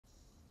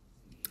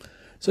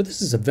So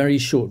this is a very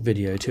short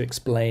video to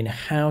explain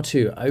how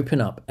to open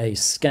up a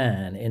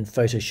scan in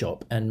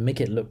Photoshop and make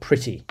it look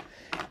pretty.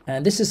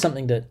 And this is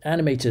something that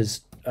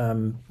animators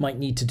might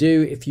need to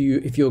do if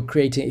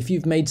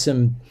you've made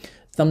some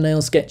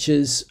thumbnail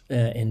sketches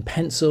in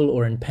pencil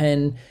or in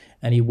pen,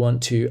 and you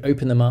want to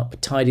open them up,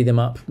 tidy them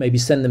up, maybe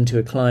send them to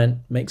a client,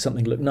 make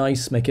something look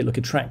nice, make it look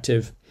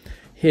attractive.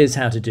 Here's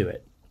how to do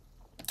it.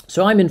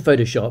 So I'm in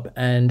Photoshop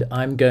and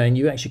I'm going,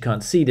 you actually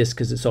can't see this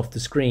because it's off the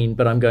screen,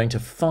 but I'm going to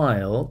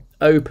File,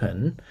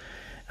 Open,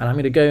 and I'm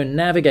going to go and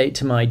navigate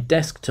to my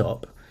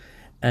desktop,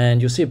 and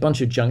you'll see a bunch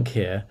of junk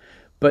here.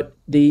 But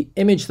the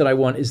image that I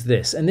want is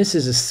this, and this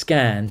is a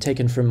scan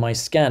taken from my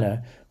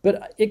scanner,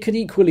 but it could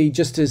equally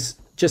just as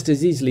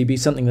easily be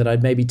something that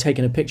I'd maybe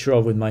taken a picture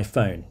of with my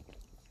phone.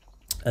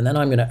 And then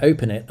I'm going to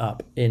open it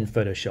up in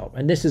Photoshop,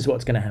 and this is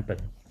what's going to happen.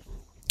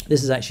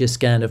 This is actually a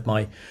scan of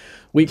my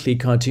weekly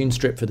cartoon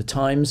strip for the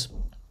Times,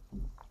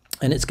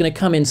 and it's going to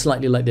come in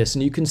slightly like this,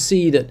 and you can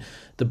see that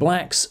the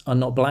blacks are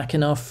not black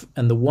enough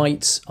and the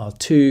whites are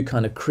too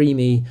kind of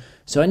creamy,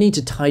 so I need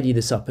to tidy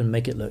this up and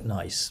make it look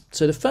nice.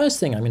 So the first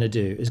thing I'm going to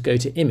do is go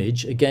to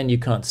Image. Again, you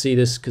can't see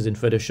this because in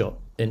Photoshop,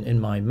 in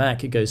my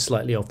Mac, it goes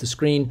slightly off the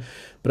screen,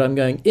 but I'm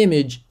going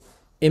Image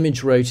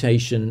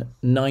rotation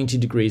 90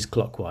 degrees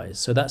clockwise.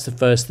 So that's the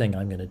first thing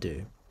I'm going to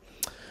do.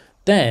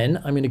 Then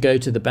I'm going to go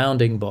to the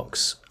bounding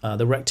box,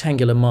 the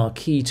rectangular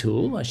marquee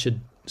tool, I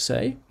should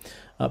say,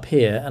 up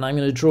here, and I'm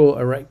going to draw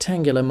a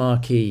rectangular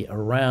marquee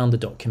around the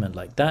document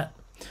like that.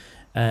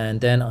 And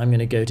then I'm going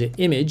to go to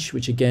Image,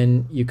 which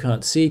again you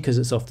can't see because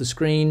it's off the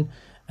screen,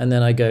 and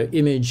then I go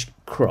Image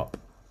Crop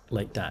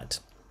like that.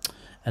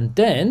 And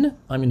then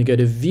I'm going to go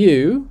to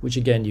View, which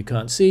again you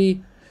can't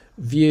see,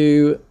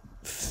 View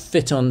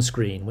Fit on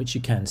Screen, which you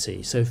can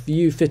see. So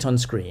View Fit on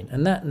Screen,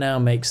 and that now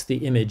makes the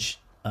image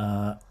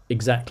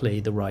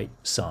exactly the right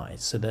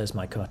size. So there's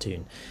my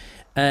cartoon,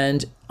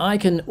 and I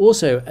can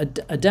also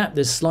adapt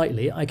this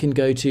slightly. I can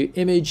go to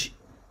image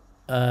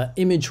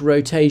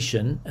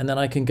rotation, and then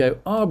I can go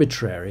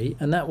arbitrary,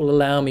 and that will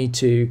allow me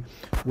to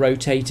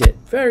rotate it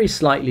very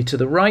slightly to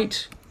the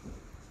right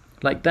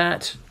like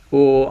that,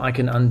 or I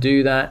can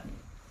undo that,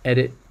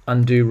 edit,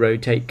 undo,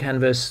 rotate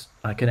canvas.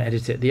 I can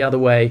edit it the other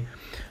way,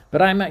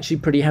 but I'm actually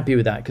pretty happy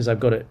with that because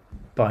I've got it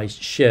by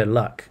sheer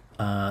luck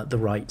the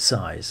right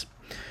size.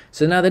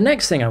 So now the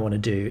next thing I want to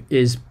do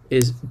is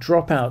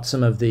drop out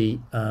some of the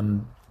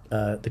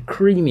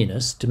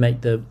creaminess to make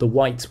the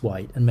whites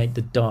white and make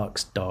the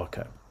darks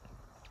darker.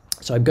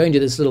 So I'm going to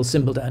this little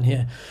symbol down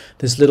here,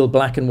 this little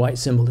black and white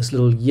symbol, this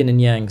little yin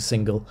and yang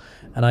symbol,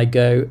 and I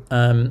go,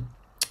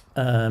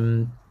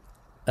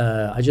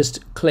 I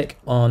just click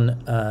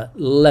on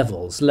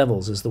levels.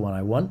 Levels is the one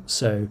I want.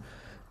 So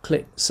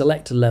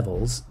select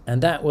levels,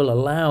 and that will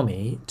allow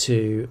me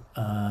to,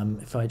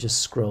 if I just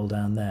scroll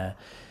down there,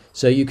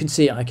 so you can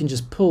see I can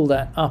just pull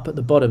that up at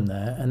the bottom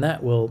there, and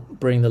that will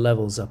bring the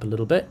levels up a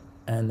little bit,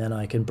 and then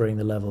I can bring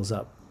the levels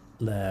up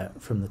there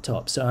from the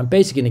top. So I'm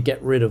basically going to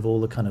get rid of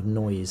all the kind of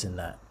noise in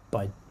that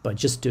by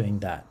just doing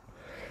that,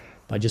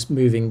 by just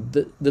moving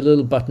the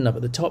little button up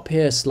at the top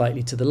here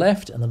slightly to the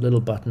left, and the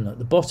little button at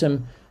the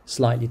bottom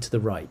slightly to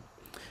the right.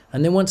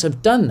 And then once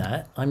I've done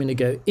that, I'm going to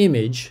go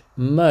Image,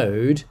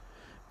 Mode,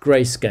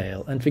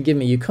 Grayscale, and forgive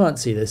me, you can't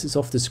see this, it's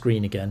off the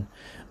screen again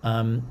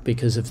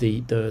because of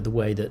the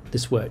way that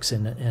this works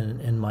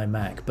in my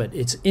Mac, but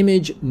it's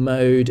Image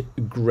Mode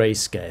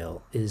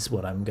Grayscale is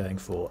what I'm going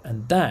for,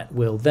 and that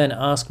will then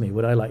ask me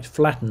would I like to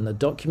flatten the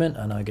document,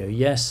 and I go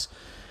yes,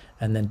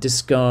 and then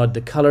discard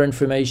the color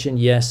information,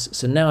 yes.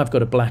 So now I've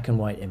got a black and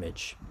white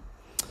image.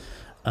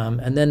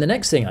 And then the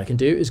next thing I can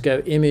do is go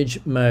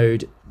Image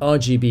Mode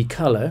RGB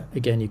Color.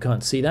 Again, you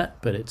can't see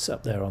that, but it's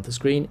up there on the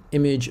screen.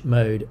 Image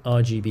Mode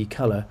RGB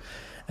Color.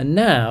 And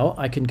now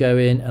I can go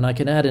in and I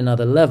can add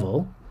another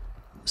level.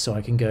 So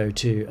I can go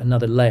to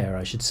another layer,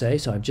 I should say.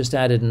 So I've just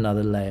added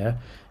another layer.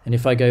 And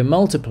if I go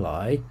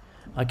Multiply,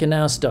 I can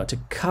now start to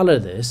color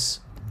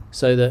this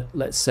so that,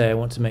 let's say I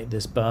want to make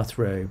this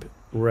bathrobe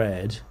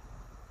red,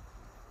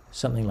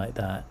 something like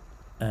that.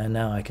 And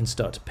now I can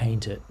start to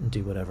paint it and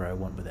do whatever I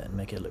want with it and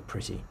make it look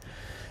pretty.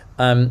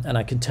 And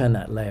I can turn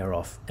that layer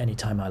off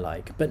anytime I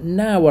like. But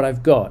now what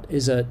I've got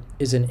is an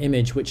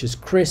image which is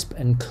crisp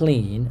and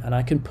clean, and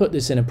I can put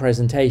this in a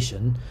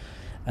presentation,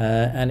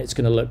 and it's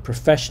going to look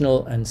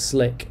professional and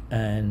slick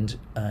and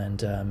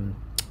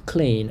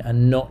clean,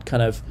 and not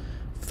kind of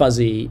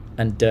fuzzy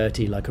and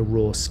dirty like a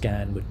raw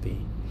scan would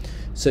be.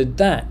 So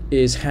that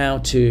is how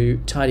to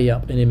tidy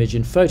up an image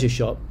in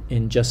Photoshop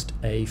in just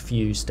a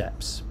few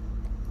steps.